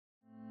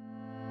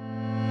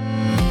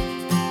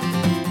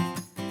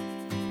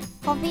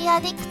Hobby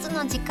Addicts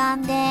の時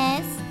間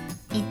で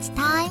す。It's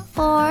time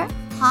for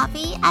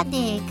Hobby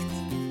Addicts.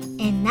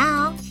 And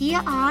now,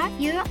 here are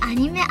your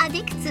anime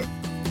addicts.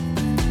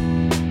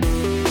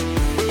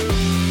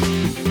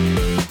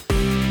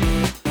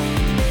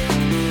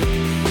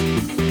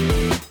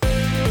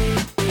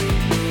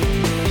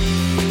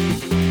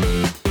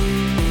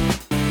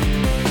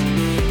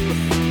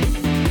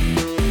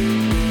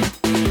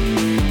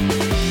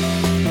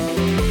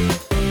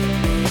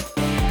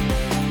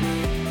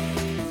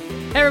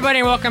 Everybody,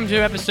 and welcome to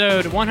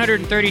episode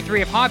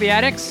 133 of Hobby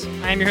Addicts.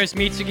 I am your host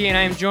Mitsugi, and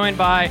I am joined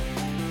by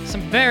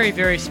some very,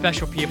 very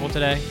special people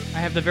today. I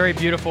have the very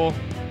beautiful,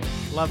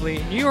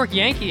 lovely New York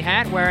Yankee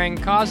hat wearing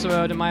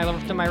Kazuo to my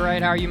left, to my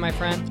right. How are you, my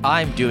friend?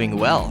 I'm doing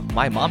well.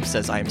 My mom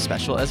says I am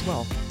special as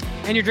well.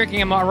 And you're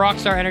drinking a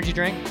Rockstar energy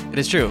drink. It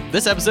is true.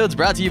 This episode's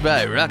brought to you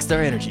by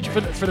Rockstar Energy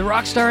Drink. For the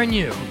Rockstar in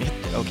you.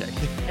 Okay.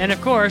 And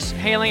of course,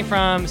 hailing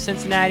from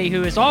Cincinnati,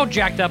 who is all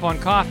jacked up on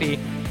coffee,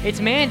 it's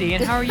Mandy.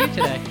 And how are you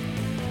today?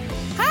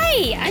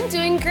 Hi, I'm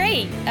doing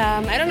great.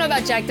 I don't know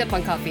about jacked up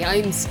on coffee.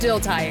 I'm still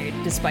tired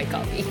despite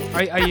coffee.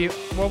 Are you?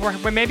 Well,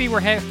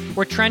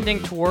 we're trending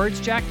towards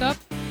jacked up.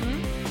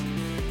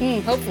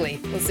 Hopefully,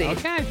 we'll see.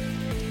 Okay,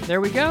 there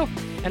we go.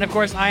 And of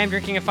course, I am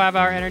drinking a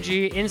 5-hour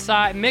energy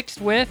inside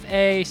mixed with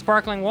a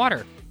sparkling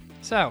water.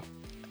 So,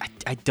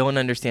 I don't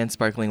understand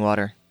sparkling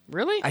water.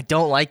 Really? I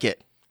don't like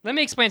it. Let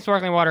me explain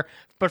sparkling water.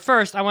 But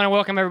first, I want to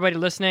welcome everybody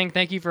listening.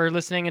 Thank you for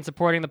listening and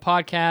supporting the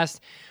podcast.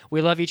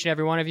 We love each and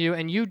every one of you,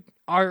 and you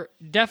are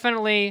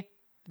definitely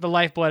the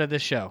lifeblood of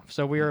this show.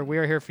 So we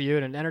are here for you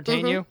to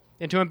entertain you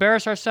and to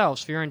embarrass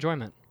ourselves for your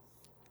enjoyment.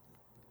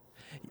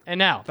 And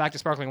now back to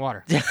sparkling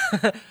water.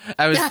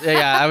 I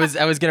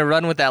was gonna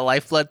run with that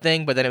lifeblood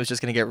thing, but then it was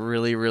just gonna get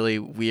really, really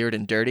weird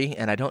and dirty,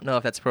 and I don't know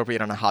if that's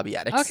appropriate on a Hobby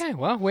Addicts. Okay,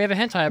 well, we have a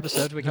hentai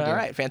episode we can do. All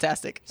right,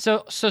 fantastic.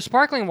 So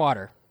sparkling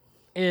water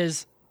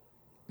is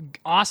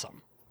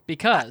awesome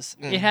because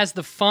it has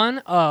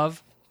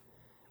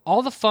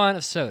all the fun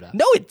of soda.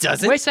 No, it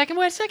doesn't. Wait a second.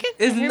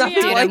 It's Hear not me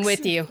out. Dude, like I'm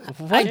with you.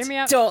 Hear me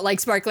I out. don't like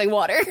sparkling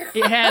water.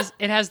 It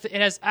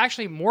has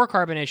actually more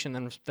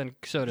carbonation than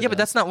soda. Yeah, but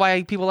that's not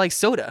why people like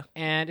soda.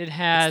 And it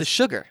has It's the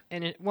sugar.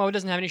 And it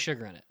doesn't have any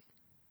sugar in it.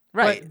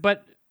 Right.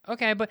 But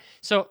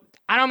so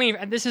I don't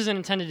mean this isn't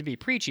intended to be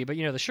preachy, but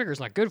the sugar's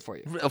not good for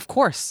you. Of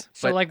course.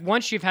 So but like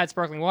once you've had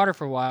sparkling water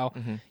for a while,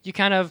 you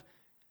kind of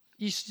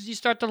you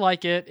start to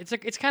like it.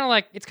 It's kind of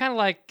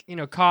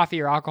like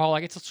coffee or alcohol.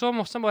 Like it's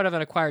somewhat of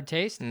an acquired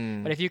taste.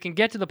 But if you can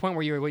get to the point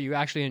where you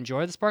actually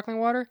enjoy the sparkling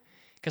water,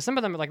 because some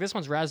of them like this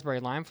one's raspberry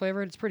lime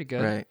flavored, it's pretty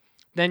good. Right.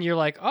 Then you're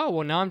like, oh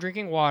well, now I'm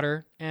drinking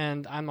water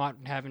and I'm not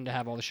having to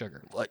have all the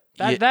sugar. Like,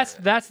 That's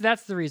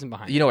the reason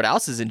behind it. You know what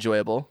else is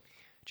enjoyable?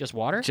 Just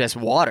water? Just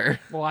water.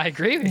 Well, I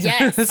agree with you.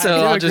 Yes. So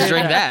I'll just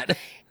drink that.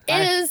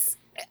 Is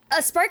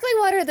a sparkling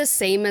water the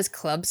same as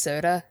club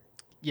soda?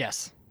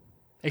 Yes.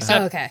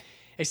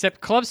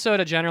 Except club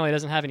soda generally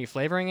doesn't have any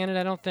flavoring in it,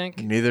 I don't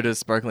think. Neither does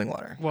sparkling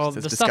water. Well, It's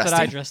the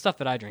disgusting. stuff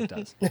that I drink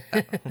does.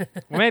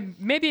 Well,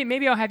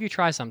 maybe I'll have you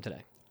try some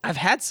today. I've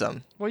had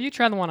some. Well, you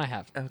try the one I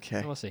have.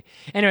 Okay. We'll see.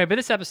 Anyway, but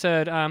this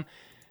episode,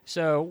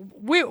 so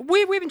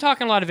we've been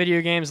talking a lot of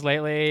video games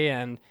lately,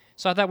 and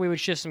so I thought we would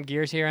shift some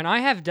gears here. And I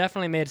have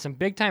definitely made some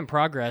big time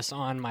progress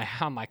on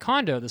my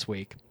condo this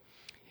week,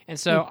 and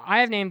so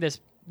I have named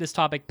this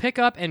topic "Pick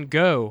Up and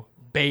Go,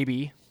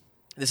 Baby."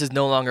 This is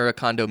no longer a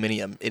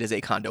condominium. It is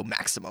a condo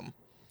maximum.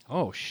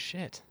 Oh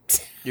shit!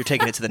 You're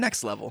taking it to the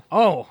next level.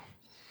 Oh.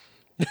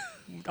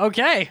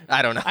 Okay.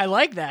 I don't know. I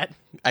like that.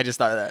 I just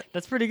thought of that.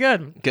 That's pretty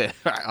good. Good.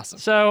 All right, awesome.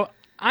 So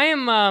I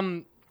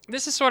am,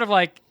 this is sort of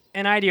like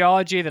an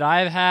ideology that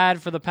I've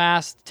had for the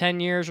past 10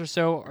 years or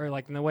so, or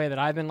like in the way that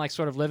I've been like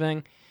sort of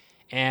living.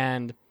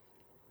 And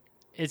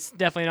it's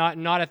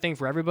definitely not a thing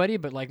for everybody,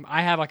 but like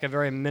I have like a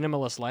very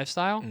minimalist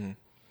lifestyle.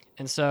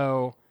 And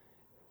so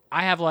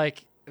I have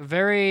like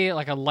very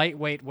like a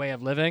lightweight way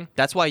of living.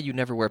 That's why you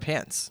never wear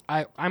pants.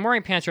 I'm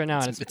wearing pants right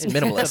now and It's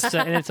minimalist.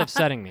 and it's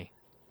upsetting me.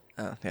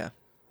 Oh, yeah.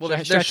 Well,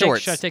 Should they're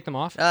shorts. Should I take them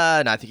off? No,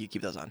 I think you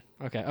keep those on.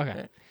 Okay.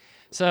 Right.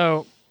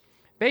 So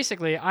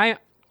basically, I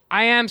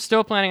am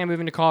still planning on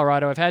moving to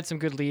Colorado. I've had some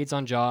good leads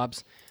on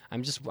jobs.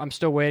 I'm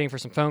still waiting for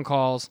some phone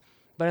calls.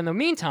 But in the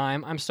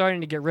meantime, I'm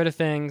starting to get rid of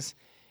things.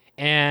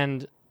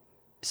 And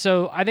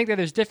so I think that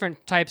there's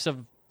different types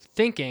of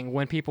thinking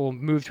when people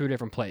move to a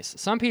different place.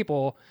 Some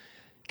people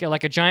get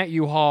like a giant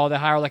U-Haul. They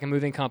hire like a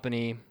moving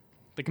company.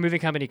 The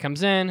moving company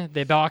comes in,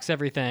 they box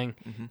everything,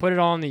 put it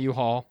all in the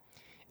U-Haul,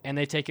 and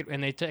they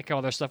take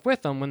all their stuff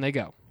with them when they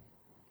go.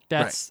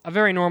 That's a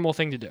very normal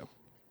thing to do.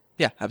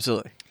 Yeah,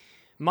 absolutely.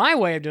 My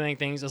way of doing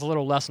things is a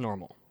little less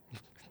normal.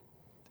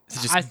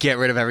 So just get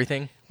rid of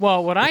everything?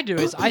 Well, what I do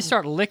is I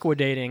start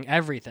liquidating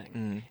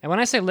everything. And when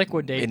I say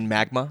liquidate... In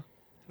magma?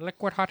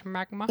 Liquid hot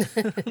magma?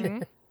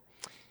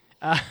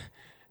 That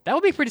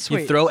would be pretty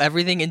sweet. You throw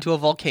everything into a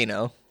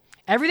volcano.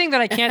 Everything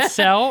that I can't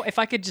sell, if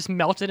I could just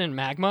melt it in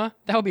magma,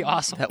 that would be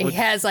awesome. It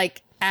has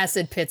like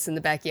acid pits in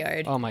the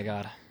backyard. Oh my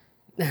God.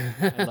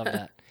 I love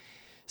that.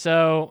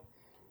 So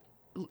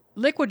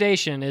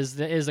liquidation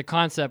is a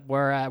concept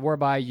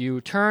whereby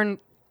you turn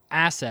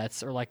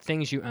assets or like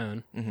things you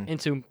own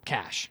into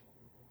cash.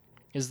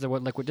 Is the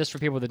word liquid? Just for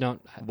people that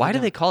don't. Why do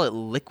they call it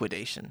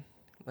liquidation?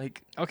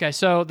 Like, okay,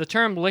 so the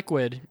term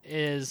liquid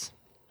is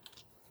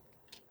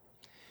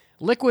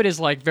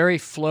like very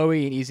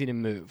flowy and easy to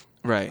move.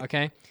 right.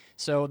 Okay,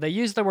 so they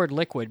use the word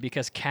liquid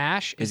because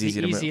cash is It's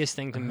easy the to move. easiest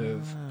thing to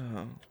move,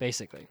 Oh.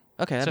 basically.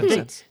 Okay, that So, makes thi-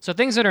 sense. so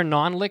things that are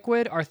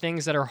non-liquid are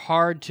things that are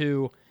hard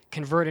to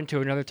convert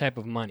into another type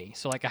of money.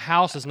 So like a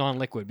house is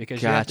non-liquid because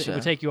it Gotcha.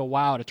 would take you a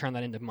while to turn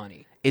that into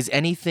money. Is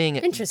anything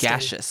Interesting.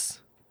 gaseous?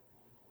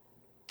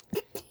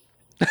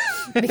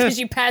 Because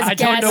you pass I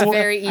don't gas know.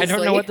 very easily. I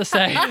don't know what to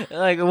say.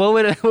 Like, what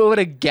would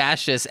a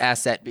gaseous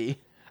asset be?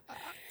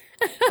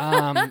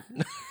 um,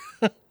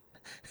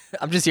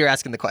 I'm just here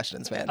asking the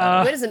questions, man.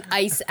 What is an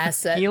ice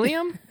asset?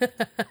 helium?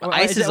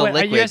 Ice is a Are you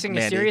liquid, asking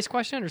a Mandy. serious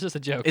question or is this a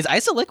joke? Is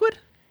ice a liquid?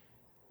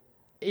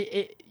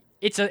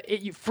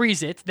 You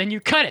freeze it, then you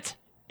cut it.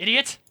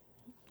 Idiot.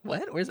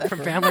 What? Where's that From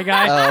from? Family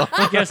Guy.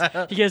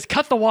 Oh. He goes,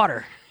 cut the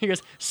water. He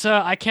goes, sir,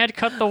 I can't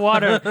cut the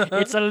water.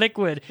 It's a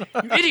liquid.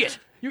 You idiot.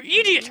 You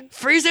idiot.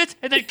 Freeze it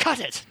and then cut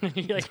it.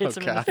 He like hits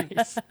him in the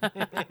face.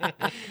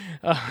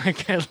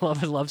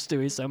 I love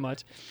Stewie so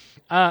much.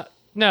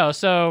 No,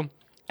 so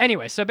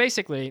anyway, so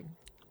basically,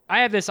 I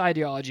have this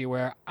ideology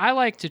where I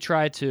like to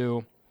try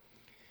to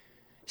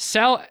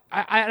sell.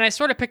 And I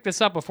sort of picked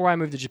this up before I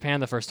moved to Japan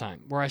the first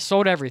time, where I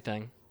sold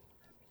everything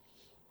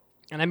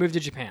and I moved to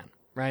Japan,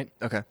 right?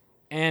 Okay.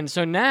 And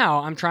so now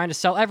I'm trying to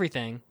sell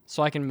everything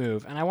so I can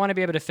move, and I want to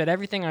be able to fit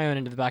everything I own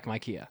into the back of my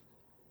Kia.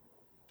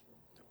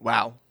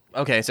 Wow.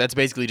 Okay, so that's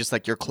basically just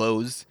like your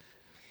clothes.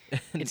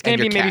 It's going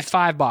to be maybe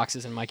 5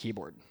 boxes in my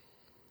keyboard,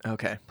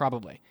 Okay.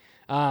 probably.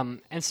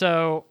 And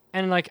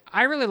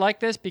I really like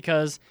this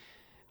because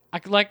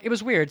it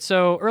was weird.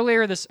 So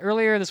earlier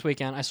this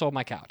weekend, I sold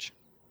my couch,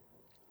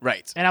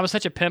 Right. and I was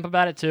such a pimp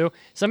about it too.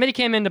 Somebody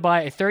came in to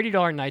buy a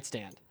 $30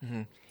 nightstand.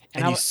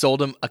 And you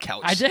sold him a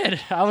couch. I did.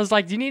 I was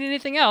like, "Do you need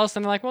anything else?"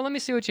 And they're like, "Well, let me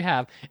see what you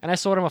have." And I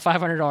sold him a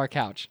 $500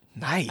 couch.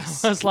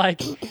 Nice. I was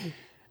like,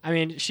 I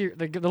mean,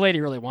 the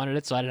lady really wanted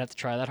it, so I didn't have to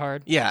try that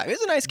hard. Yeah, it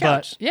was a nice But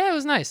couch. yeah, it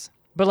was nice.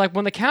 But like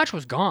when the couch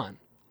was gone,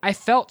 I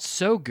felt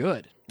so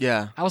good.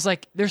 Yeah. I was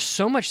like, there's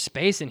so much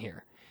space in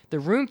here. The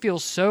room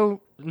feels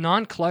so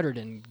non-cluttered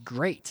and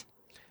great.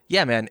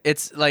 Yeah, man.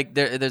 It's like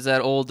there's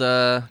that old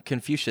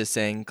Confucius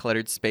saying,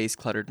 cluttered space,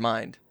 cluttered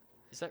mind.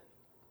 Is that?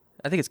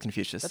 I think it's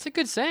Confucius. That's a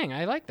good saying.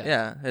 I like that.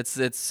 Yeah, it's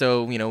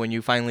so, when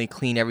you finally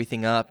clean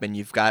everything up and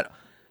you've got,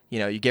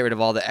 you get rid of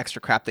all the extra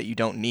crap that you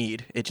don't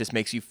need, it just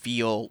makes you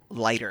feel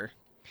lighter.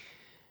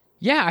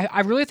 Yeah,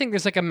 I really think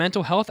there's like a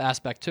mental health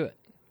aspect to it.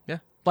 Yeah.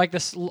 Like the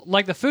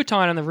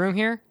futon in the room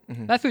here,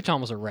 that futon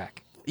was a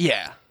wreck.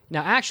 Yeah.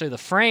 Now, actually, the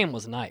frame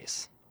was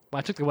nice. When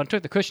I took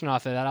the cushion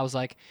off of that, I was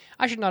like,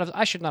 I should not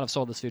have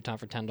sold this futon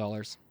for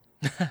 $10.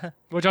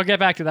 Which I'll get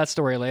back to that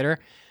story later.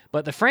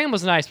 But the frame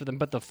was nice,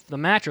 but the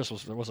mattress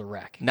was a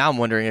wreck. Now I'm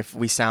wondering if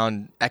we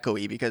sound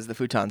echoey because the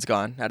futon's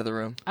gone out of the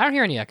room. I don't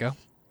hear any echo.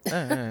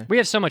 Alright. We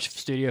have so much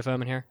studio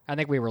foam in here. I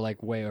think we were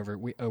like way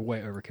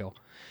overkill.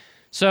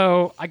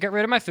 So I got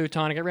rid of my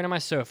futon, I got rid of my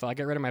sofa, I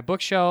got rid of my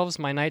bookshelves,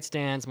 my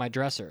nightstands, my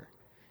dresser.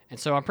 And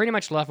so I'm pretty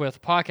much left with a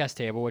podcast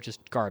table, which is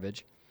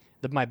garbage,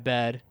 my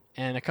bed,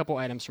 and a couple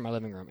items from my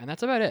living room. And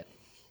that's about it.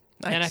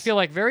 Nice. And I feel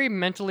like very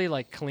mentally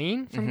like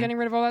clean from getting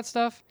rid of all that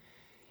stuff.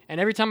 And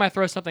every time I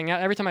throw something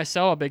out, every time I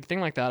sell a big thing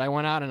like that, I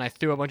went out and I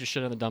threw a bunch of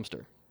shit in the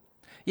dumpster.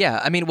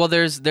 Yeah, I mean, well,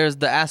 there's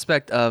the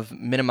aspect of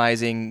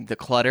minimizing the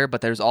clutter,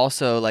 but there's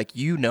also like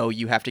you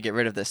have to get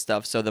rid of this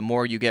stuff. So the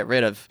more you get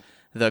rid of,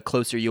 the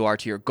closer you are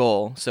to your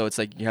goal. So it's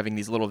like you're having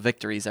these little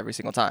victories every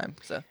single time.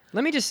 So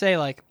Let me just say,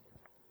 like,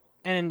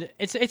 and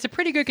it's a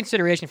pretty good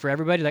consideration for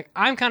everybody. Like,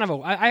 I'm kind of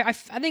I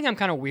think I'm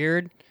kind of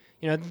weird.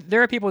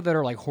 There are people that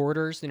are like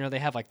hoarders. They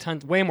have like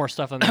way more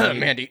stuff than they need.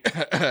 Mandy,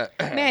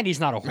 Mandy's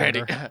not a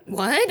hoarder.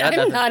 What?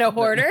 I'm not a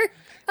hoarder.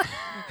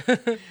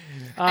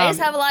 I just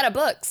have a lot of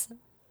books.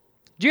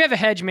 Do you have a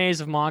hedge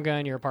maze of manga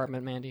in your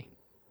apartment, Mandy?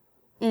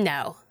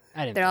 No.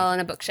 I didn't. They're all on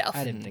a bookshelf.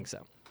 I didn't think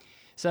so.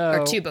 So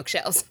Or 2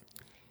 bookshelves.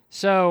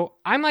 So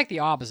I'm like the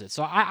opposite.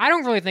 So I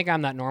don't really think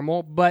I'm that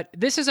normal, but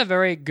this is a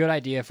very good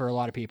idea for a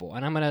lot of people,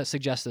 and I'm going to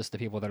suggest this to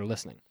people that are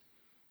listening.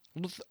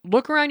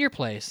 Look around your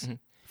place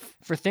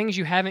for things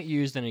you haven't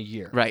used in a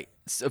year. right.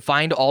 So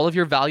find all of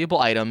your valuable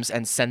items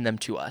and send them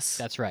to us.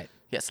 That's right.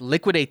 Yes,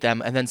 liquidate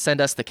them and then send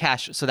us the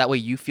cash so that way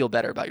you feel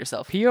better about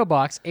yourself. P.O.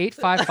 Box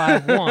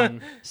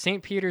 8551,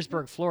 St.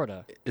 Petersburg,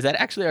 Florida. Is that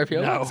actually our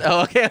PO No. box?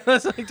 Oh, okay. I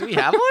was like, do we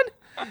have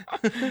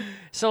one?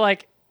 So,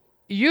 like,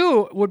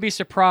 you would be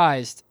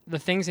surprised the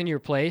things in your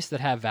place that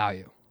have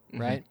value,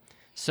 right?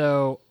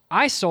 So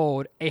I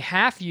sold a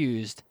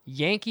half-used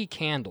Yankee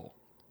candle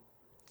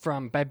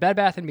by Bed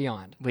Bath &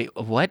 Beyond. Wait,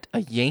 what?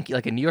 A Yankee,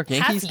 like a New York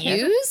Yankees Half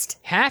candle? used?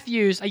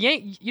 Half-used.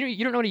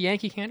 You don't know what a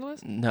Yankee candle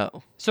is?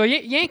 No. So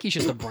Yankee's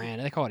just a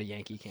brand. They call it a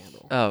Yankee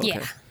candle. Oh, okay.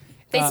 Yeah.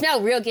 They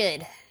smell real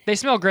good. They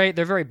smell great.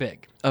 They're very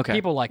big. Okay.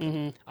 People like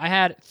them. I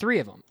had 3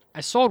 of them. I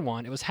sold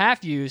one. It was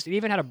half used. It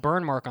even had a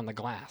burn mark on the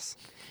glass.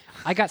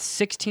 I got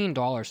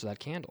 $16 for that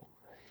candle.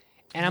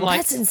 And I'm Well, like,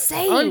 that's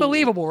insane.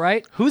 Unbelievable,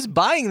 right? Who's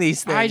buying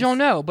these things? I don't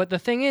know. But the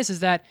thing is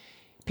that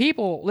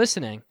people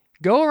listening,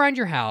 go around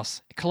your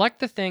house, collect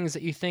the things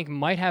that you think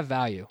might have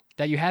value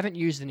that you haven't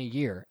used in a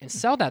year, and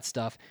sell that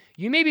stuff.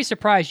 You may be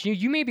surprised.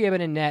 You may be able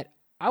to net,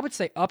 I would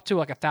say, up to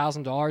like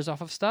 $1,000 off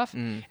of stuff,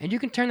 and you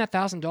can turn that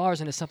 $1,000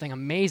 into something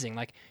amazing.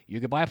 Like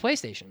you could buy a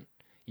PlayStation,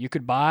 you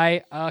could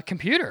buy a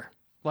computer,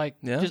 like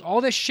just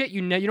all this shit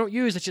you don't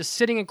use. It's just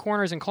sitting in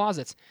corners and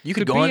closets. You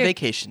could go on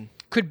vacation.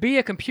 Could be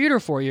a computer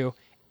for you,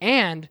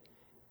 and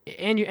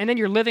then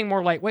you're living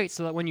more lightweight,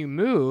 so that when you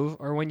move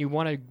or when you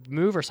want to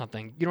move or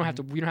something, you don't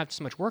have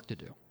so much work to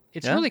do.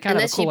 It's really kind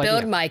of a cool idea.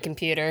 Unless you build my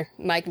computer.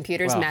 My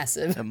computer's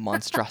massive. A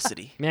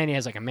monstrosity. Mandy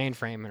has like a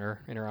mainframe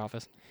in her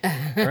office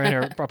or in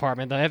her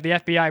apartment. The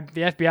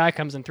FBI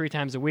comes in 3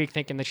 times a week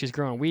thinking that she's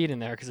growing weed in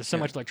there because there's so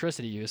much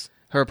electricity use.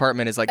 Her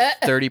apartment is like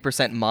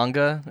 30%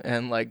 manga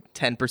and like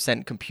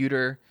 10%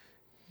 computer,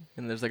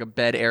 and there's like a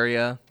bed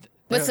area.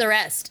 What's the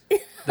rest?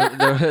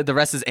 The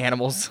rest is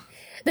animals.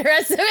 The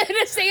rest of it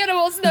is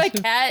animals, no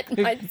cat,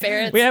 my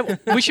parents.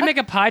 We should make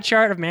a pie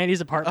chart of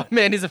Mandy's apartment.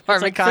 Mandy's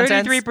apartment It's like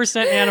contents.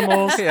 33%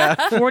 animals,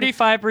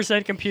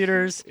 45%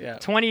 computers,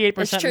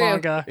 28%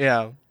 manga.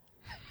 Yeah.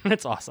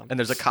 That's awesome. And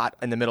there's a cot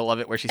in the middle of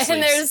it where she sleeps.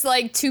 And there's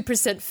like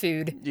 2%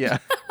 food. Yeah.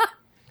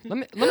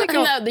 Let me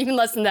go. No, even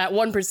less than that,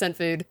 1%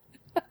 food.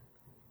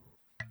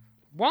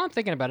 While I'm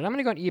thinking about it, I'm going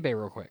to go on eBay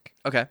real quick.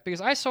 Okay.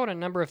 Because I sold a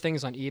number of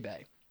things on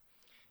eBay.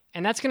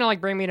 And that's gonna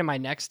bring me to my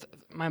next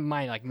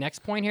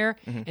point here,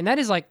 and that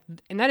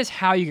is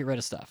how you get rid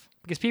of stuff.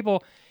 Because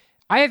people,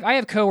 I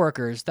have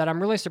coworkers that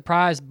I'm really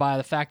surprised by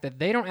the fact that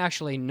they don't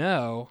actually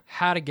know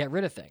how to get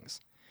rid of things.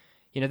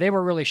 They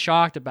were really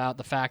shocked about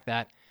the fact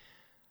that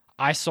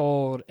I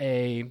sold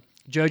a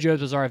JoJo's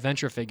Bizarre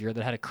Adventure figure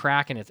that had a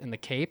crack in the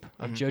cape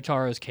of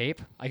Jotaro's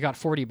cape. I got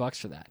 $40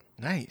 for that.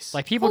 Nice.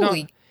 Like people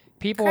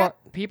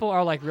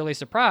are like really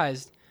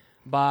surprised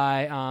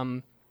by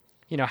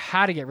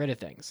how to get rid of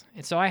things.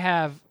 And so I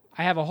have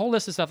a whole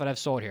list of stuff that I've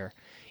sold here.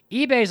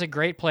 eBay is a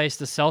great place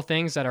to sell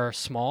things that are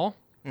small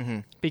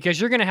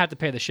because you're going to have to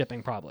pay the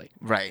shipping probably.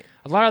 Right.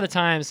 A lot of the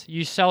times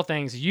you sell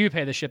things, you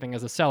pay the shipping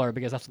as a seller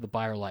because that's what the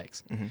buyer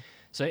likes.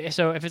 So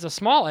if it's a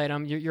small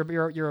item,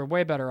 you're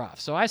way better off.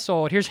 So I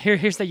sold,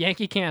 here's the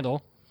Yankee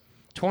candle,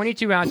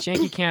 22-ounce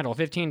Yankee candle,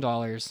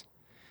 $15.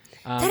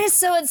 That is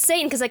so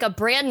insane because like a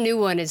brand new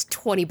one is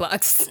 $20.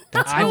 That's Who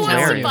wants to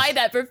hilarious. buy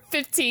that for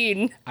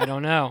 15? I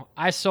don't know.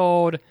 I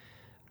sold.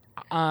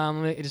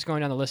 Just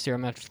going down the list here.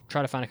 I'm gonna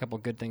try to find a couple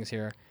good things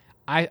here.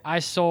 I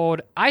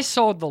sold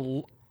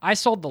the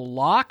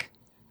lock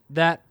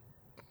that.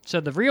 So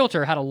the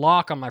realtor had a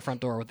lock on my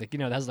front door with that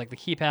has like the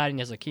keypad and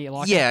has a key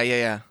lock.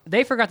 Yeah.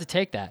 They forgot to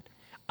take that.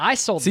 I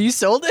sold. So you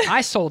sold it?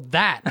 I sold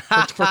that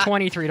for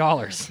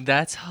 $23.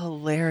 That's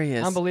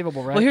hilarious.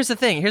 Unbelievable, right? Well, here's the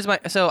thing.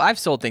 So I've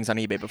sold things on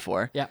eBay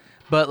before. Yeah.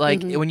 But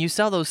like when you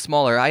sell those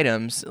smaller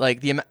items,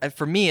 like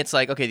for me, it's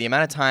like, okay, the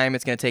amount of time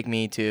it's going to take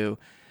me to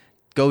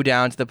go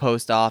down to the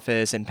post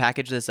office and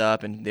package this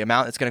up, and the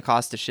amount it's going to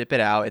cost to ship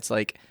it out, it's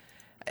like,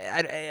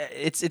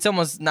 it's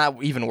almost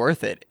not even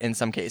worth it in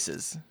some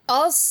cases.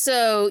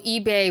 Also,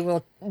 eBay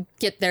will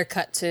get their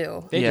cut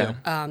too. They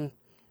do.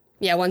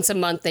 Yeah, once a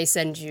month they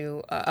send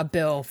you a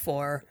bill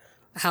for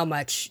how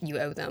much you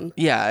owe them.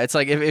 Yeah, it's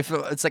like if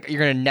it's like you're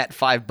gonna net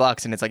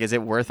 $5, and it's like, is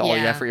it worth all the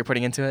effort you're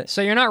putting into it?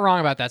 So you're not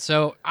wrong about that.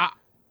 So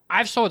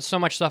I've sold so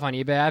much stuff on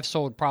eBay. I've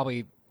sold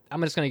probably,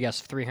 I'm just going to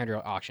guess 300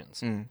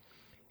 auctions.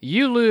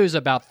 You lose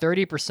about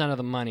 30% of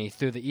the money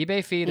through the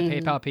eBay fee, the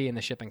PayPal fee, and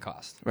the shipping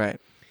cost. Right.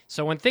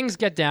 So when things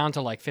get down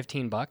to like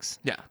 $15,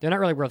 they're not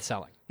really worth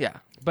selling. Yeah.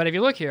 But if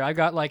you look here, I've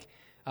got like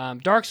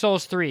Dark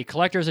Souls 3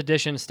 Collector's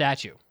Edition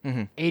statue,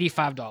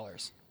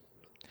 $85.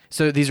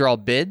 So these are all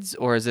bids,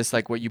 or is this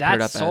like what you put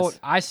it up sold,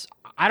 as?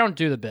 I don't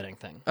do the bidding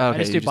thing. Okay, I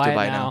just you do buy it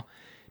now.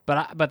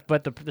 But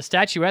the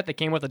statuette that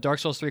came with the Dark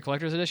Souls 3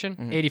 Collector's Edition,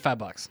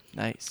 $85.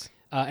 Nice.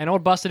 An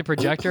old busted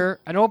projector,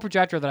 an old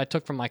projector that I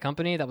took from my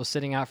company that was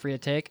sitting out free to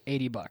take,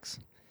 $80.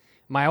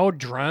 My old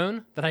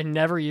drone that I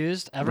never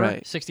used ever,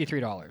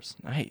 $63.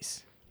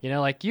 Nice.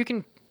 Like you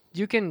can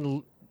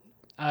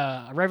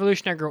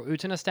Revolutionary Girl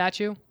Utena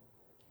statue,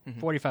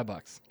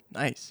 $45.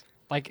 Nice.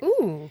 Like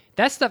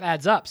that stuff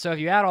adds up. So if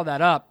you add all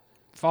that up,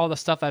 for all the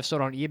stuff I've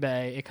sold on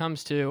eBay, it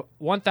comes to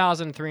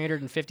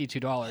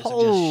 $1,352.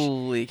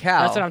 Holy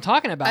cow! That's what I'm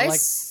talking about.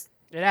 Like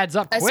it adds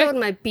up quick. I sold one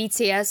of my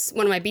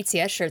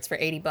BTS shirts for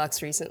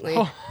 $80 recently.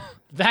 Oh,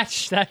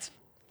 that's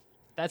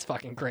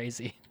fucking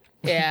crazy.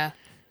 Yeah.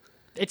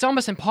 It's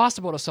almost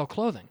impossible to sell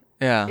clothing.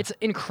 Yeah. It's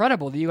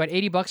incredible that you got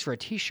 $80 for a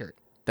T-shirt.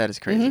 That is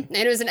crazy. And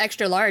it was an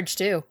extra large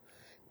too.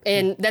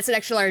 And that's an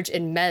extra large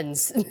in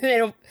men's.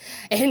 And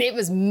it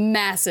was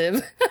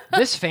massive.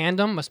 This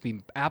fandom must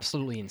be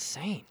absolutely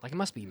insane. Like, it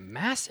must be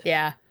massive.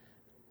 Yeah.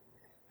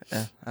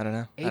 I don't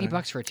know.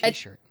 $80 for a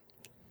T-shirt.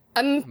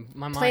 I'm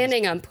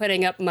planning on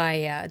putting up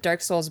my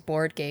Dark Souls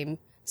board game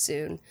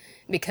soon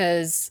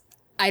because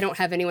I don't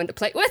have anyone to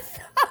play with.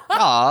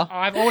 Aw. Oh,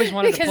 I've always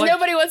wanted to because play.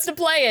 nobody wants to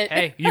play it.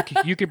 Hey,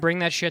 you could bring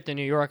that shit to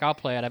New York. I'll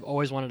play it. I've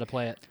always wanted to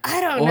play it.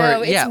 I don't Or-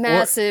 know. It's yeah, or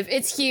massive.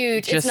 It's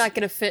huge. just- It's not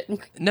going to fit in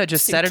my No,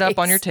 just set it up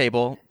on your suitcase.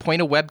 table,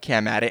 point a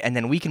webcam at it, and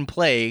then we can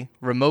play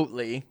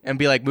remotely and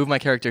be like, move my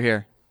character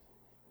here.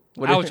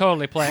 What I if- would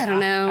totally play it. I don't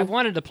know. I've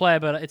wanted to play,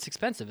 but it's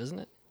expensive, isn't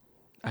it?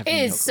 I have It no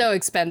is clue. so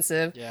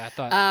expensive. Yeah, I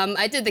thought.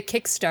 I did the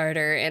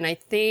Kickstarter, and I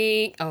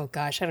think, oh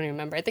gosh, I don't even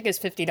remember. I think it was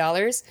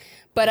 $50,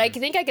 but I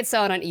think I could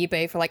sell it on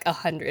eBay for like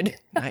 $100.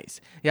 Nice.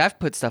 Yeah, I've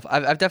put stuff.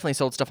 I've definitely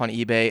sold stuff on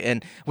eBay,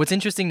 and what's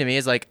interesting to me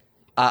is like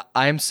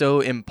I'm so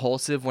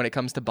impulsive when it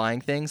comes to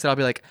buying things that I'll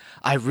be like,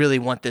 I really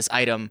want this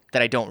item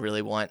that I don't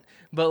really want,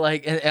 but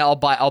like, and I'll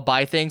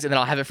buy things, and then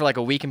I'll have it for like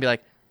a week and be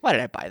like, why did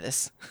I buy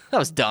this? That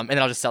was dumb, and then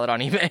I'll just sell it on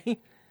eBay.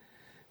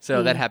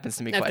 So that happens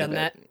to me I've quite a done bit.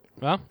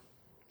 that. well,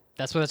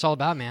 that's what it's all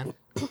about, man.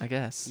 I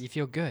guess. You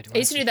feel good. I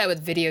used to do that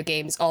with video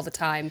games all the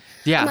time.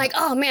 Yeah. I'm like,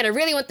 oh man, I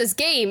really want this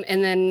game,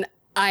 and then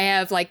I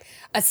have like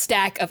a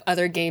stack of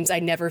other games I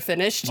never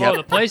finished. Oh,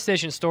 the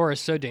PlayStation Store is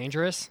so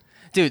dangerous.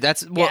 Dude,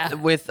 that's Yeah.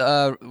 with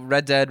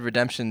Red Dead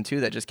Redemption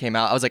 2 that just came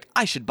out. I was like,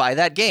 I should buy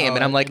that game, Oh,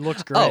 and I'm it like,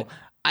 looks great. oh,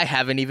 I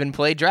haven't even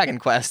played Dragon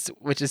Quest,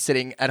 which is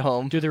sitting at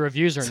home. Dude, the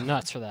reviews are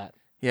nuts for that.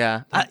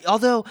 Yeah.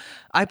 Although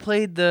I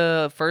played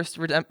the first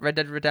Red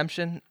Dead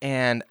Redemption,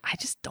 and I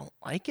just don't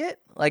like it.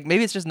 Like,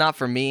 maybe it's just not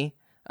for me.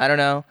 I don't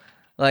know.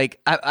 Like,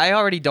 I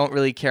already don't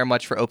really care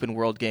much for open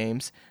world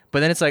games.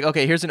 But then it's like,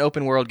 okay, here's an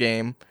open world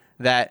game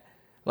that,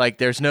 like,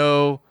 there's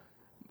no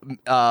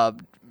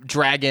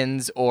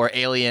dragons or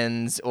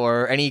aliens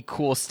or any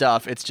cool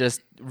stuff. It's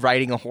just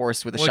riding a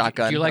horse with a Well, do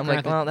shotgun. you like I'm like,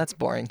 Grand Theft- well, that's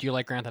boring. Do you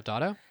like Grand Theft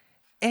Auto?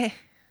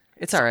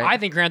 It's all right. I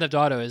think Grand Theft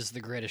Auto is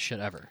the greatest shit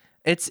ever.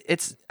 It's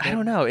I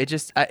don't know. It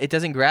just it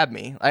doesn't grab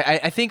me.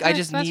 I think I Yeah,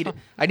 just that's need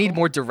fine. I need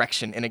more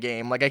direction in a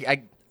game. Like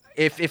I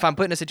if I'm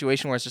put in a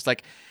situation where it's just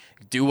like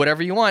do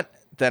whatever you want,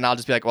 then I'll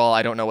just be like, well,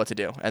 I don't know what to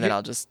do, and then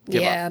I'll just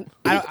give yeah,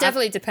 up. it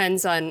definitely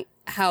depends on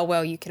how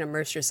well you can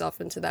immerse yourself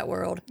into that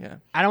world. Yeah.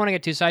 I don't want to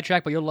get too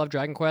sidetracked, but you'll love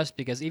Dragon Quest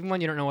because even when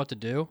you don't know what to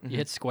do, you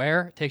hit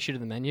square, it takes you to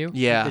the menu.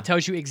 Yeah. It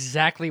tells you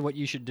exactly what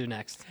you should do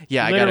next.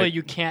 Yeah, I Literally,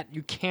 gotta-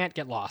 you can't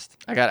get lost.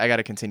 I got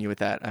to continue with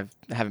that.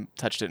 I haven't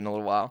touched it in a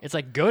little while. It's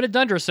like go to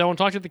Dunderso and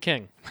talk to the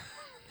king.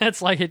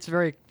 It's like it's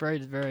very, very,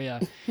 very.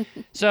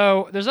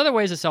 So there's other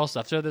ways to sell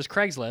stuff. So there's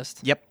Craigslist.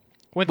 Yep.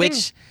 One Which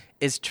thing-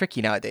 is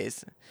tricky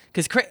nowadays.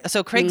 Because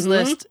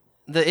Craigslist,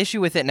 the issue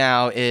with it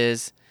now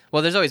is,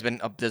 well, there's always been,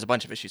 there's a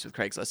bunch of issues with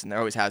Craigslist, and there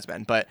always has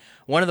been. But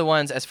one of the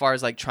ones, as far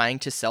as like trying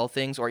to sell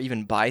things or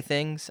even buy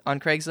things on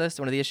Craigslist,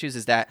 one of the issues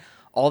is that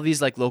all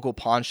these like local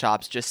pawn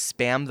shops just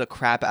spam the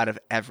crap out of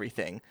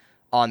everything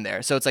on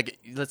there. So it's like,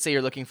 let's say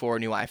you're looking for a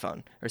new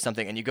iPhone or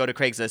something, and you go to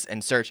Craigslist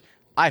and search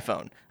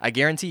iPhone. I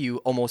guarantee you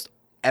almost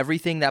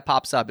everything that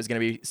pops up is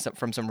going to be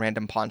from some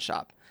random pawn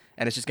shop.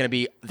 And it's just going to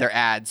be their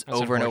ads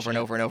That's over and over and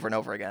unfortunate. over and over and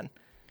over again.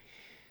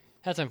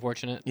 That's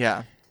unfortunate.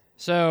 Yeah.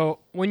 So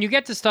when you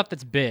get to stuff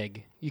that's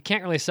big, you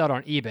can't really sell it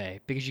on eBay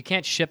because you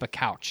can't ship a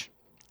couch,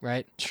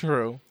 right?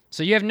 True.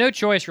 So you have no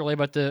choice really,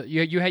 but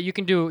you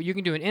can do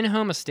an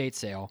in-home estate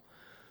sale,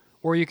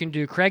 or you can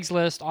do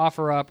Craigslist,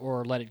 OfferUp,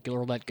 or Let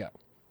Go.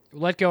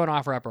 Let Go and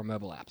OfferUp are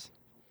mobile apps,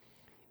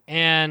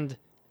 and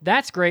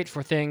that's great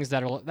for things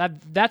that are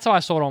that's how I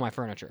sold all my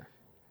furniture.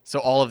 So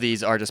all of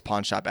these are just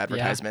pawn shop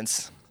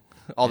advertisements.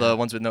 All the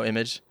ones with no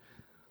image.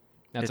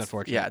 That's It's-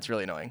 unfortunate. Yeah, it's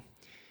really annoying.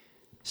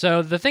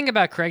 So the thing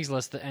about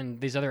Craigslist and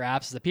these other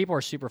apps is that people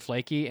are super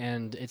flaky,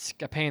 and it's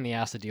a pain in the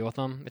ass to deal with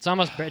them. It's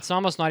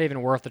almost not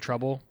even worth the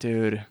trouble.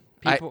 Dude.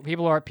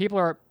 People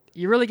are.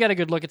 You really get a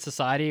good look at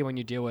society when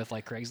you deal with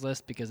like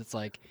Craigslist because it's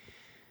like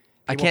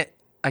I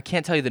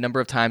can't tell you the number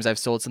of times I've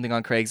sold something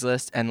on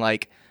Craigslist and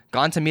like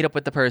gone to meet up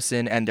with the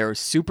person and they're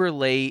super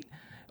late,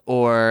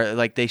 or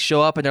like they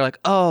show up and they're like,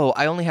 "Oh,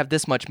 I only have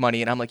this much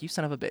money," and I'm like, "You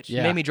son of a bitch! You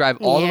Yeah. made me drive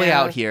all the way Yeah.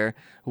 out here,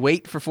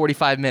 wait for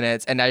 45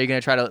 minutes, and now you're gonna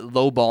try to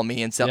lowball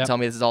me and Yep. tell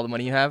me this is all the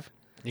money you have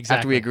after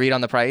Exactly. we agreed on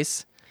the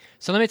price."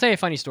 So let me tell you a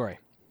funny story.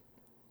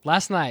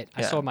 Last night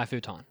I Yeah. sold my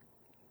futon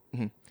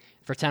Mhm.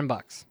 for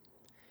 $10.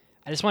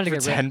 I just wanted to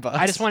For get rid. $10?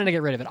 I just wanted to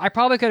get rid of it. I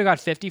probably could have got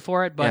 50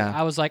 for it, but Yeah.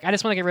 I was like, I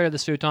just want to get rid of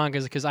this futon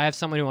because I have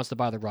someone who wants to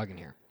buy the rug in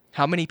here.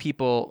 How many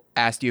people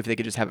asked you if they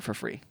could just have it for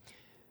free?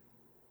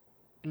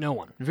 No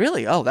one.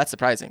 Really? Oh, that's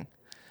surprising.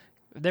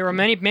 There were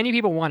many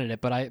people wanted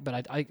it, but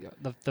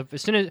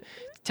as soon as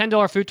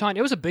 $10 futon,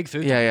 it was a big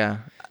futon. Yeah.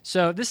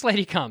 So this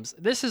lady comes.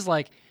 This is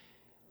like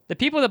the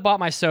people that bought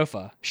my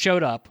sofa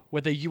showed up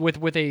with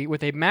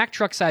a Mack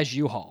truck size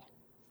U-Haul,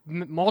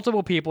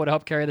 multiple people to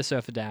help carry the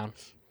sofa down.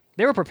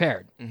 They were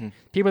prepared. Mm-hmm.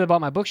 People that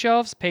bought my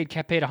bookshelves paid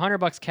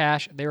 $100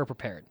 cash. They were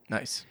prepared.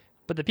 Nice.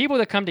 But the people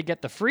that come to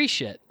get the free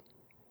shit,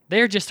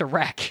 they're just a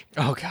wreck.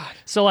 Oh God.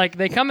 So like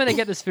they come in and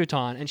get this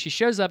futon, and she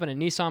shows up in a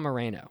Nissan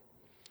Murano,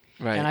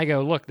 Right. and I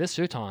go, look, this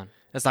futon,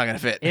 That's not gonna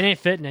fit. it ain't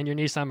fitting in your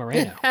Nissan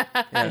Murano.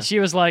 And she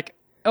was like,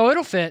 oh,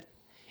 it'll fit.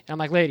 And I'm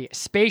like, lady,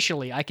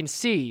 spatially, I can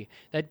see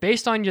that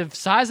based on the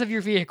size of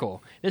your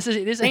vehicle, this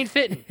ain't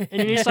fitting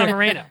in your Nissan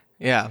Murano.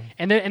 Yeah.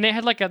 And they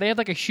had like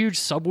a huge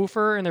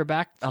subwoofer in their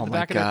back, Oh the my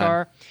back of their God.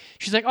 car.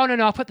 She's like, oh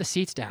no, I'll put the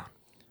seats down.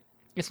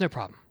 It's no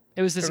problem.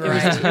 It was this.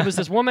 Right. It was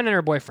this woman and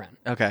her boyfriend.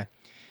 Okay.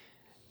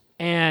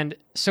 And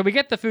so we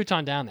get the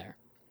futon down there,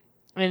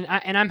 and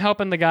I'm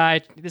helping the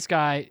guy. This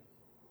guy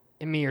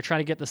and me are trying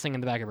to get this thing in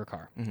the back of her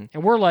car. Mm-hmm.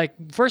 And we're like,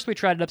 first we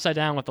tried it upside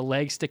down with the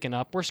legs sticking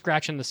up. We're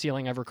scratching the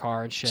ceiling of her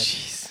car and shit.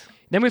 Jeez.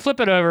 Then we flip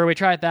it over. We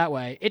try it that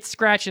way. It's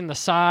scratching the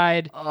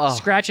side, Oh.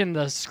 scratching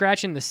the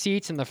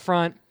seats in the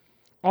front,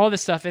 all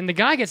this stuff. And the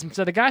guy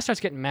starts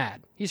getting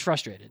mad. He's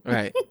frustrated.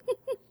 Right.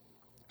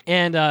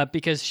 And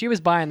because she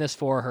was buying this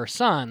for her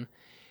son,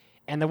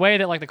 and the way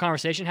that like the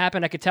conversation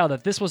happened, I could tell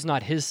that this was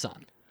not his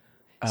son.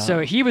 So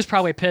he was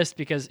probably pissed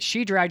because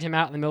she dragged him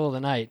out in the middle of the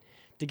night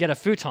to get a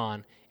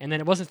futon, and then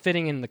it wasn't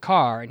fitting in the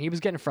car, and he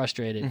was getting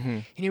frustrated.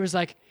 And he was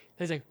like,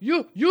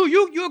 you're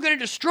going to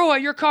destroy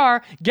your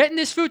car getting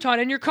this futon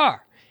in your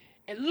car.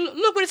 And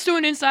look what it's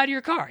doing inside of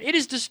your car. It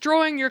is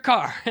destroying your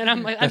car. And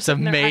I'm like, That's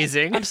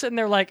amazing. I'm sitting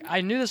there like,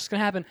 I knew this was going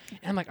to happen.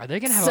 And I'm like, are they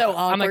going to have So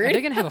I'm like, are awkward.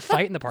 they going to have a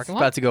fight in the parking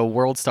lot? About to go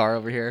world star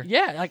over here.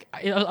 Yeah, like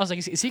I was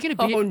like, is he gonna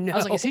beat? Oh, no. I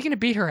was like, is he gonna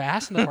beat her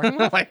ass in the parking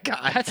Oh lot? my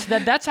god.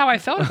 That's how I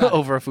felt about it.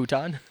 Over a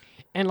futon.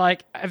 And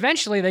like,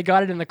 eventually they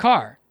got it in the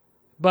car,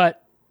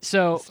 but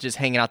so It's just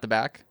hanging out the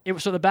back.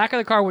 the back of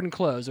the car wouldn't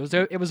close.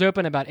 It was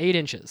open about 8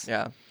 inches.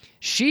 Yeah.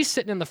 She's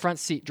sitting in the front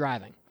seat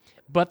driving,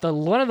 but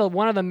one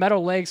of the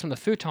metal legs from the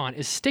futon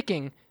is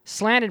sticking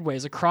slanted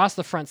ways across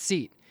the front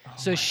seat.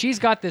 So she's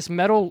got this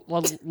metal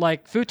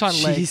like futon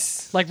leg,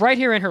 Jeez. like right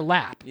here in her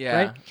lap, Yeah.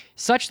 right?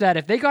 Such that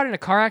if they got in a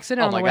car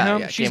accident Oh on the my way God,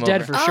 home, yeah, she's game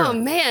dead over. for sure. Oh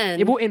man.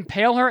 It will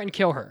impale her and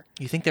kill her.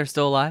 You think they're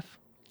still alive?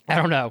 I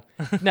don't know.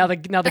 Now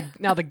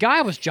the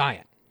guy was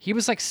giant. He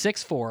was like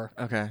 6'4",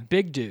 Okay.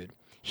 big dude.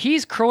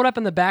 He's curled up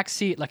in the back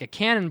seat like a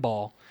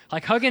cannonball,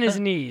 like hugging his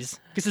knees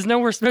because there's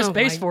no Oh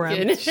space my for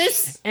him.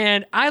 goodness.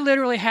 And I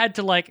literally had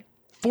to like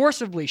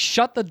forcibly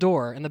shut the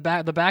door in the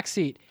back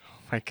seat.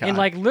 My god. And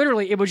like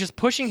literally, it was just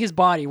pushing his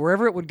body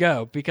wherever it would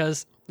go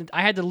because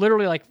I had to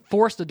literally like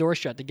force the door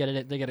shut to get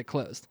it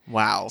closed.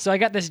 Wow. So I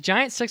got this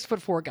giant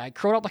 6'4" guy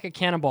curled up like a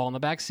cannonball in the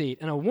back seat,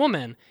 and a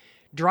woman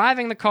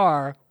driving the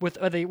car with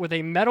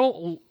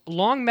a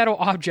long metal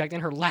object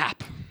in her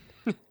lap,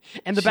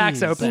 and the back's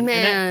Jeez. open.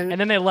 Man.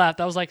 And then they left.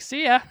 I was like,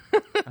 "See ya."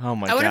 Oh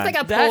my I wonder god. if they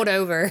got That- pulled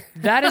over.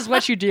 That is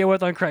what you deal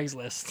with on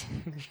Craigslist.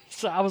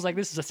 So I was like,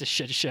 "This is just a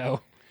shit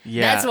show."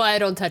 Yeah. That's why I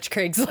don't touch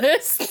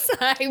Craigslist.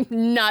 I'm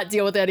not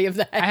deal with any of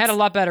that. I had a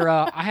lot better.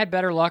 I had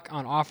better luck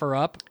on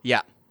OfferUp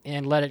Yeah.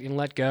 and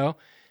let go,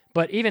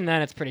 but even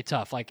then, it's pretty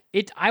tough. Like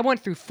I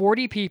went through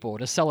 40 people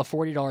to sell a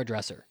 $40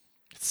 dresser.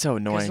 It's so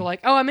Because annoying. they're like,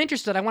 "Oh, I'm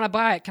interested. I want to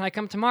buy it. Can I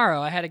come tomorrow?"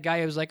 I had a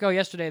guy who was like, "Oh,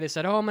 yesterday they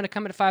said, oh, I'm going to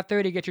come at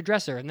 5:30 get your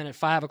dresser," and then at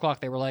 5 o'clock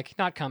they were like,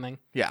 "Not coming."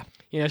 Yeah.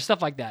 You know,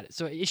 stuff like that.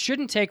 So it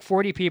shouldn't take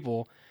 40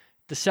 people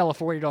to sell a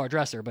 $40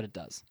 dresser, but it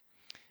does.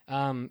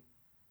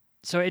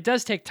 So it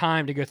does take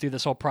time to go through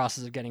this whole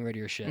process of getting rid of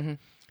your shit. Mm-hmm.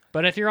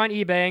 But if you're on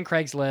eBay and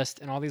Craigslist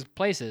and all these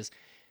places,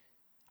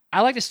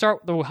 I like to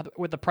start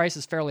with the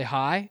prices fairly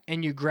high,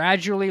 and you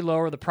gradually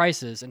lower the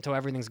prices until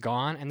everything's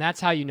gone, and that's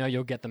how you know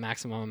you'll get the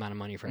maximum amount of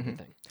money for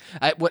everything.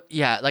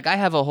 Like I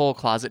have a whole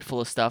closet full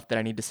of stuff that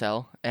I need to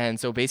sell. And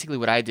so basically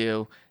what I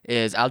do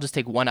is I'll just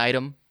take one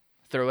item,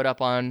 throw it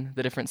up on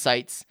the different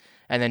sites,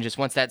 and then just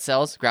once that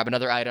sells, grab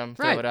another item,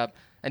 throw Right. it up,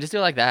 and just do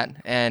it like that.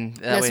 And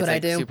that That's way what it's I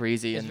like do. super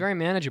easy. It's And very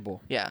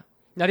manageable. yeah.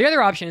 Now, the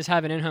other option is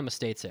have an in-home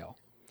estate sale,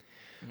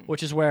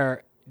 which is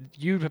where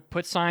you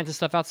put signs and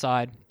stuff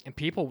outside, and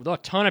a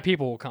ton of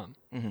people will come.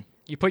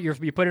 You put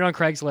it on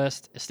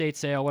Craigslist, estate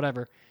sale,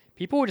 whatever.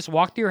 People will just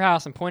walk through your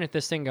house and point at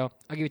this thing and go,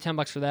 "I'll give you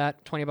 $10 for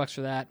that, $20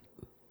 for that,"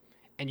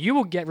 and you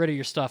will get rid of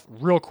your stuff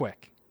real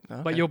quick.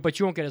 But you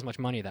won't get as much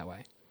money that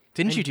way.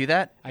 Didn't you do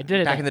that? I did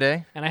it back in the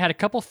day. and I had a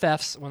couple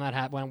thefts when that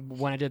happened.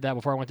 When I did that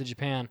before I went to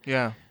Japan,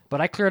 Yeah.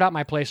 but I cleared out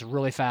my place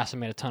really fast and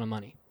made a ton of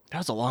money. That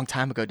was a long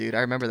time ago, dude. I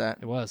remember that.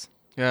 It was.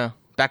 Yeah.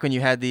 Back when you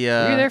had the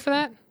Were you there for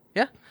that?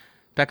 Yeah.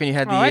 Back when you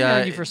had Oh, the I've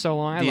known you for so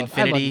long. the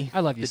Infinity,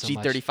 I love you the so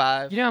much.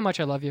 G35. You know how much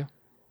I love you?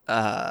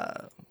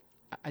 Uh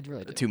I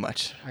really do. too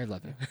much. I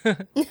love you.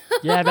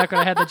 Yeah, back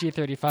when I had the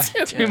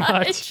G35. Too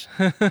much.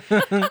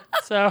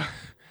 So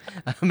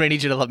I'm going to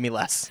need you to love me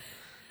less.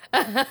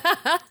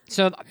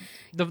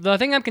 the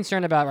thing I'm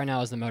concerned about right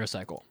now is the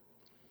motorcycle.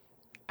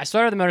 I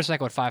started the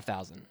motorcycle at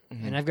 5,000,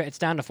 and it's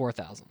down to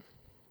 4,000.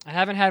 I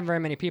haven't had very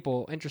many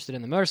people interested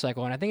in the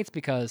motorcycle, and I think it's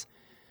because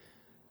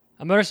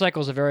a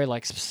motorcycle is a very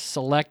like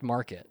select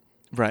market.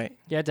 Right.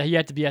 You have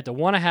to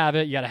want to have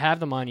it. You got to have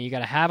the money. You got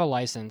to have a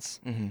license.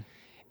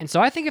 And so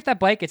I think if that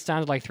bike gets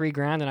down to like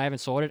 $3,000 and I haven't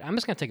sold it, I'm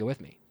just gonna take it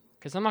with me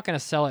because I'm not gonna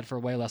sell it for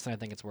way less than I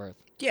think it's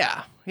worth.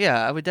 Yeah.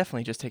 Yeah, I would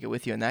definitely just take it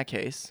with you in that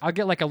case. I'll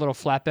get like a little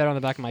flatbed on the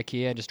back of my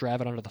Kia, just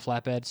drive it under the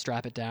flatbed,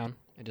 strap it down,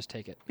 and just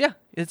take it. Yeah.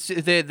 It's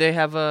they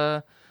have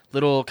a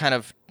little kind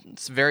of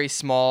very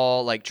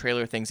small like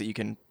trailer things that you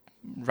can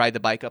ride the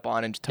bike up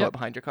on and just tow Yep. it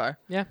behind your car.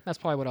 Yeah, that's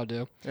probably what I'll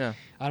do. Yeah.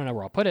 I don't know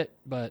where I'll put it,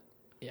 but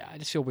yeah, I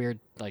just feel weird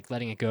like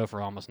letting it go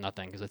for almost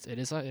nothing because it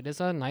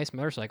is a nice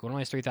motorcycle. It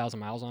only has 3,000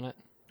 miles on it.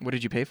 What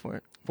did you pay for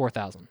it?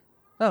 4,000.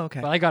 Oh,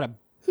 okay. But I got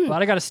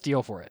a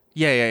steal for it.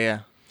 Yeah.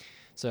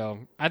 So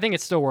I think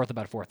it's still worth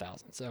about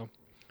 4,000. So,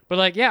 but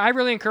like, yeah, I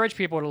really encourage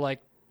people to like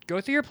go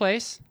through your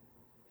place,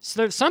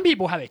 So some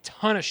people have a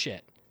ton of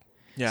shit.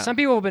 Yeah. Some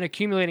people have been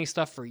accumulating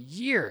stuff for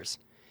years.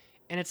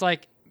 And it's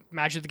like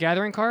Magic the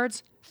Gathering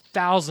cards,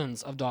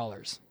 thousands of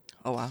dollars.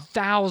 Oh, wow.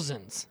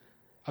 Thousands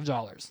of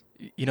dollars.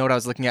 You know what I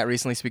was looking at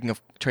recently, speaking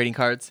of trading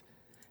cards?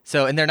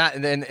 So, and they're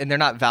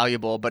not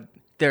valuable, but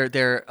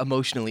they're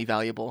emotionally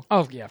valuable.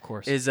 Oh, yeah, of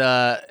course. Is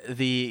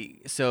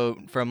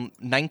from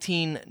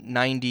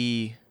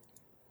 1990,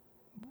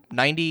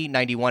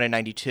 91, and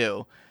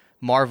 92,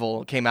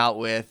 Marvel came out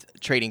with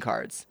trading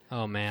cards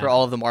Oh, man. for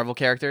all of the Marvel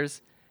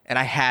characters, and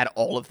I had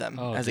all of them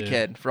Oh, as a dude.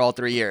 kid for all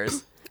 3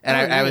 years. And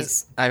Oh, I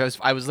nice.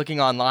 was looking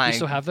online. You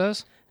still have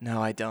those?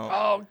 No, I don't.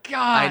 Oh,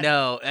 God. I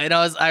know, and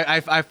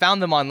I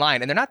found them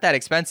online, and they're not that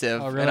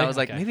expensive. Oh, really? And I was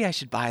like, Okay. maybe I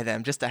should buy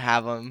them just to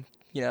have them.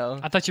 You know?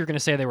 I thought you were going to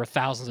say they were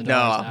thousands of No,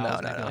 dollars. now. I no,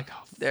 was no, gonna be no. Like,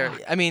 oh, They're.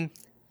 fuck. I mean,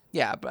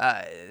 yeah,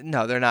 but,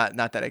 no, they're not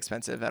that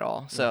expensive at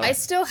all. So I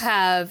still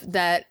have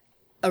that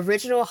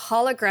original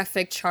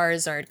holographic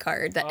Charizard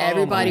card that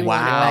everybody my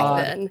wanted God.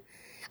 back then.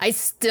 I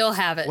still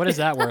have it. What is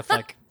that worth?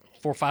 Like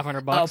 $400 or $500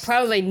 Oh, bucks?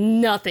 probably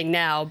nothing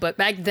now, but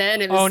back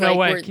then it was Oh, no like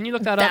way. worth Can you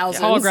look that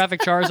thousands. up? Holographic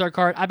Charizard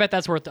card. I bet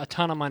that's worth a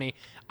ton of money.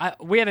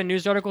 We have a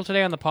news article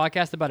today on the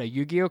podcast about a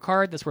Yu-Gi-Oh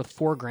card that's worth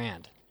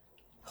 $4,000.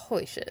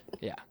 Holy shit.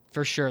 Yeah,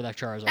 for sure that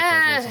Charizard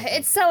card. Worth something.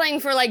 It's selling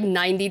for like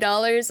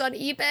 $90 on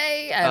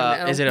eBay. I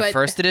don't know. is it a but-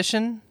 first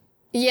edition?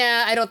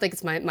 Yeah, I don't think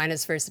it's mine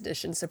is first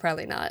edition, so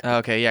probably not.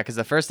 Okay, yeah, because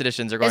the first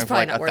editions are going It's for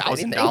like probably not worth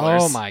anything.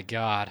 $1,000. Oh my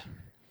God.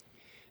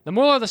 The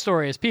moral of the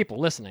story is, people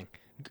listening,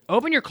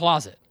 open your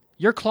closet.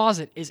 Your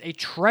closet is a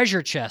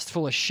treasure chest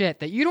full of shit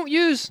that you don't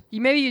use.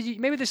 Maybe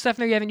there's stuff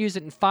there you haven't used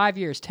it in 5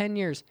 years, 10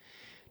 years.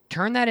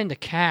 Turn that into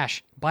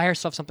cash. Buy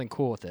yourself something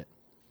cool with it.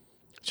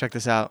 Check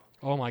this out.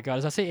 Oh my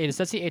God. Does that say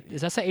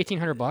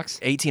 $1,800 bucks?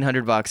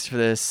 $1,800 for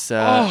this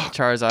Oh,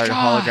 Charizard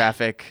God.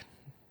 holographic.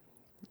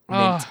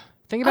 Oh, Mint.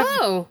 think about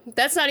Oh,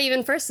 that's not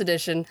even first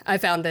edition. I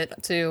found it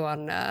too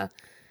on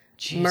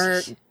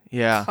Jesus.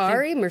 Yeah.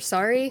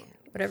 Mersari,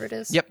 whatever it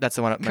is. Yep, that's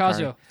the one. At Mercari.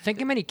 Kazuo, think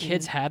how many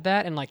kids had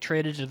that and like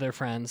traded to their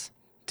friends.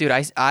 Dude,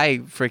 I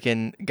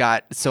freaking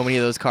got so many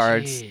of those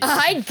cards. Jeez.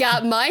 I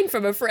got mine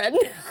from a friend.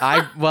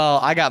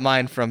 I got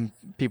mine from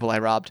people I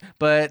robbed.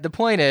 But the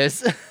point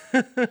is,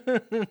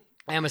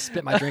 I almost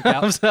spit my drink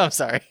out. I'm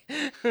sorry.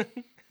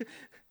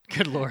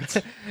 Good Lord.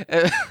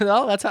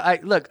 No, that's how I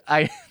look.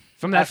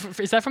 From that,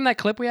 is that from that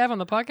clip we have on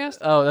the podcast?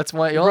 Oh, that's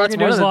one. Oh, Broke that's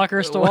into one his of the,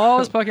 locker, stole all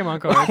his Pokemon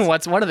cards.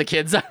 What's one of the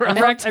kids I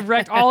robbed? I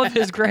wrecked all of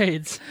his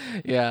grades.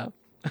 Yeah.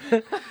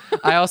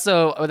 I was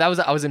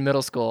in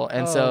middle school,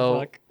 and Oh, so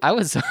fuck. I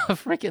was a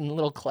freaking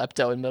little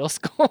klepto in middle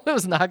school. It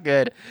was not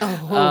good.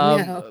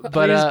 Oh, no.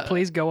 But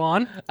Please go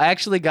on. I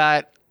actually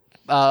got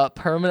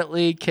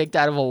permanently kicked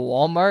out of a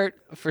Walmart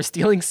for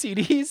stealing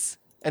CDs,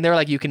 and they were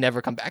like, "You can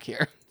never come back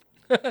here."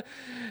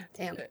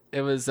 Damn.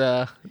 It was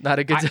not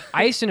a good.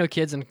 I used to know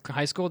kids in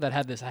high school that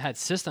had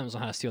systems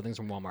on how to steal things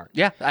from Walmart.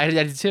 Yeah, I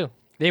did too.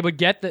 They would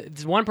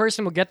this one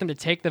person would get them to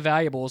take the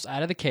valuables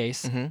out of the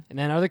case, and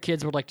then other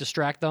kids would like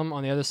distract them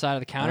on the other side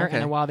of the counter, Okay.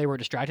 and then while they were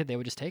distracted, they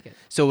would just take it.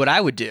 So what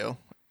I would do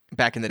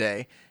back in the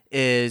day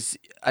is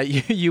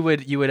you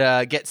would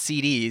get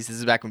CDs. This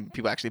is back when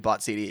people actually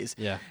bought CDs.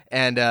 Yeah.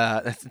 And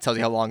that tells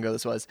you how long ago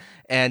this was.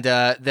 And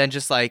then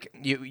just like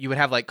you would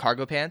have like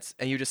cargo pants,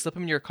 and you just slip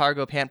them in your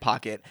cargo pant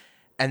pocket,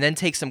 and then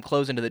take some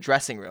clothes into the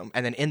dressing room,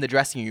 and then in the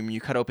dressing room you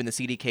cut open the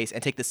CD case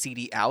and take the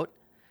CD out,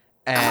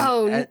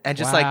 and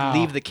just Wow. like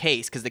leave the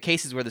case, because the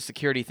case is where the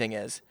security thing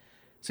is.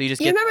 So you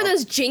just You get remember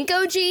those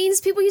Jinko jeans?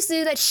 People used to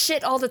do that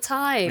shit all the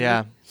time.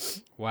 Yeah.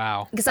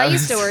 Wow. Because I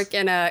used to work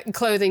in a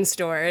clothing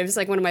store. It was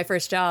like one of my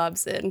first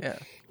jobs. And Yeah.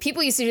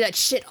 people used to do that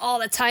shit all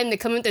the time. They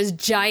come with those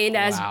giant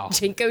ass Wow.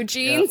 Jinko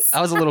jeans. I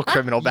was a little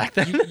criminal back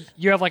then.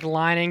 You have like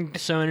lining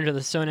sewn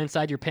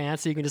inside your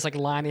pants, so you can just like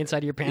line the inside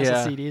of your pants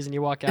Yeah. with CDs, and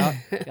you walk out.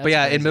 But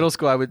yeah, in middle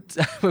school, I would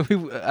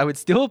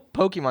steal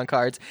Pokemon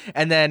cards,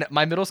 and then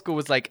my middle school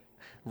was like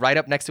right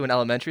up next to an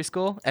elementary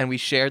school, and we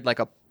shared like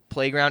a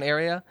playground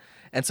area,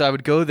 and so I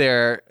would go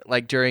there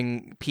like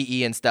during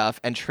PE and stuff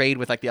and trade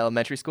with like the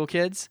elementary school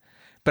kids,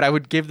 but I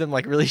would give them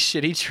like really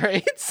shitty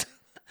trades.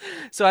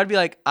 So I'd be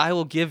like, I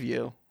will give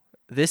you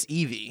this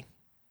Eevee.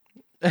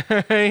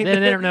 They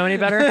don't know any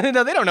better.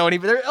 No, they don't know any,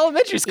 but they're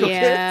elementary school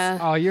Yeah.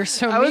 kids. Oh, you're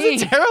so I was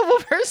mean. a terrible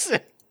person.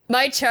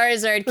 My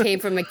Charizard came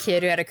from a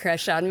kid who had a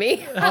crush on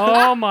me.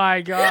 Oh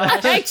my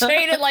gosh. I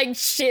traded like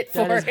shit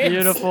for That is it.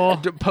 beautiful.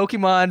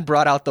 Pokemon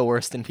brought out the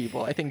worst in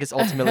people, I think, is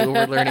ultimately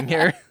what we're learning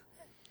here.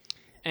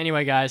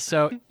 Anyway, guys,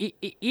 so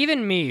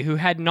even me, who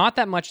had not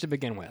that much to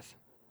begin with,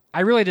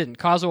 I really didn't.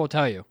 Kazuo will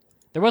tell you.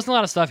 There wasn't a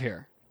lot of stuff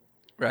here.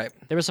 Right.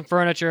 There was some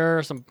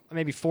furniture, some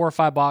maybe 4 or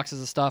 5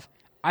 boxes of stuff.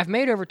 I've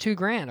made over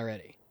 $2,000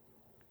 already.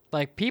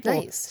 Like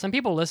Nice. some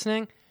people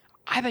listening,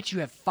 I bet you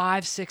have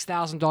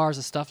 $5,000-$6,000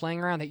 of stuff laying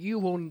around that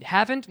you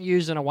haven't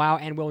used in a while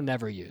and will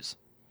never use.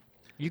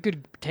 You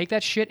could take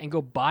that shit and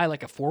go buy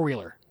like a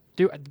 4-wheeler.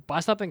 Buy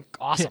something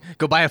awesome.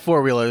 Go buy a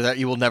 4-wheeler that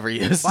you will never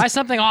use. Buy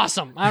something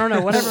awesome. I don't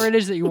know, whatever it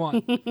is that you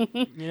want.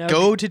 You know,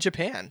 Go to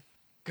Japan.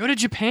 Go to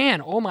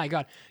Japan. Oh my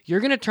God.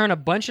 You're going to turn a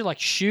bunch of like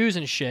shoes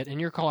and shit in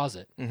your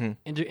closet and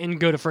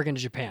go to freaking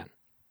Japan.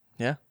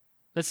 Yeah.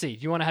 Let's see.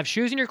 Do you want to have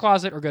shoes in your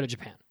closet or go to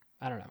Japan?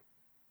 I don't know.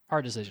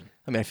 Hard decision.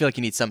 I mean, I feel like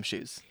you need some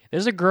shoes.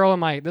 There's a girl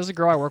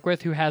I work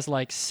with who has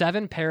like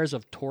 7 pairs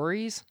of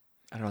Tories.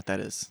 I don't know what that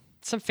is.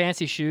 Some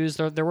fancy shoes.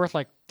 They're worth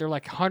like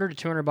 $100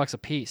 to $200 a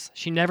piece.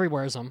 She never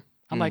wears them.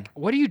 I'm like,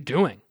 what are you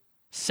doing?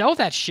 Sell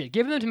that shit.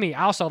 Give them to me.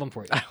 I'll sell them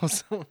for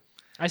you.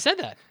 I said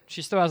that.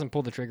 She still hasn't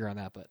pulled the trigger on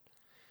that, but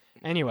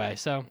anyway,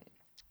 so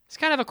it's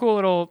kind of a cool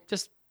little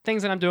just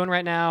things that I'm doing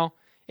right now.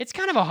 It's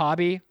kind of a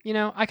hobby, you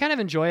know. I kind of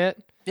enjoy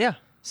it. Yeah.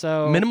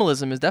 So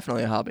minimalism is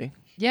definitely a hobby.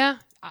 Yeah,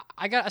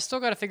 I still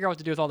got to figure out what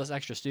to do with all this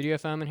extra studio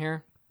foam in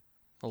here.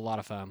 A lot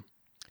of foam.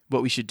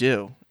 What we should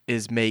do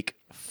is make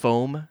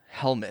foam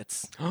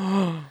helmets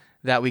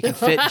that we can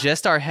fit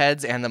just our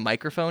heads and the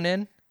microphone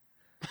in.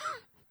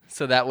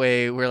 So that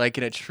way we're like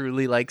in a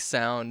truly like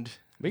sound.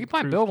 We could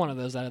probably build one of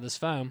those out of this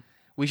foam.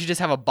 We should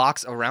just have a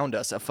box around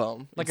us of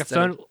foam. Like a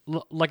phone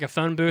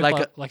booth,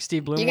 like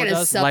Steve Bloomberg You're gonna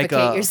does. suffocate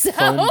like a yourself.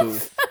 phone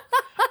booth.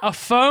 A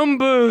foam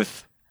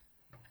booth.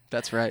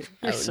 That's right.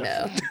 Oh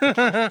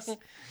no.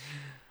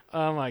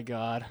 Oh my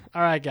god.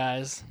 All right,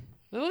 guys.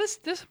 Well,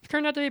 this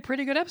turned out to be a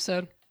pretty good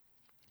episode.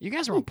 You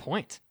guys were on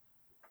point.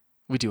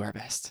 We do our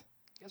best.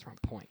 You guys were on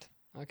point.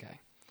 Okay.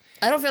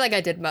 I don't feel like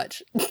I did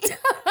much.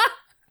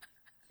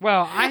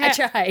 Well, I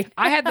tried.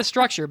 I had the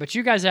structure, but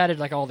you guys added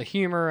like all the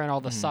humor and all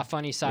the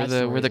funny side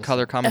stories. We're the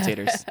color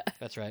commentators.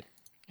 That's right.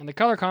 And the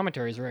color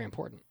commentary is very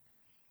important.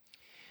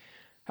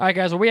 All right,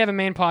 guys. Well, we have a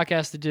main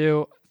podcast to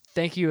do.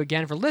 Thank you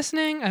again for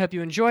listening. I hope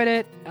you enjoyed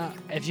it.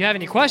 If you have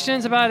any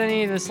questions about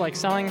any of this like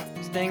selling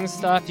things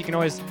stuff, you can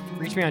always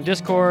reach me on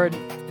Discord,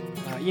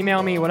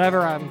 email me,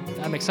 whatever.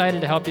 I'm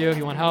excited to help you if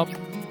you want help.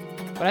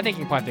 But I think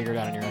you can probably figure it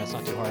out on your own. It's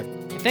not too hard.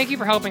 And thank you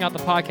for helping out the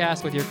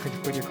podcast with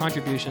your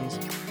contributions.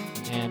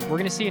 And we're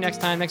going to see you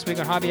next week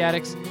on Hobby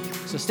Addicts.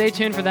 So stay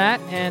tuned for that,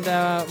 and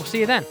we'll see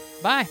you then.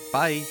 Bye.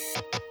 Bye.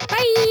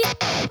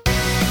 Bye.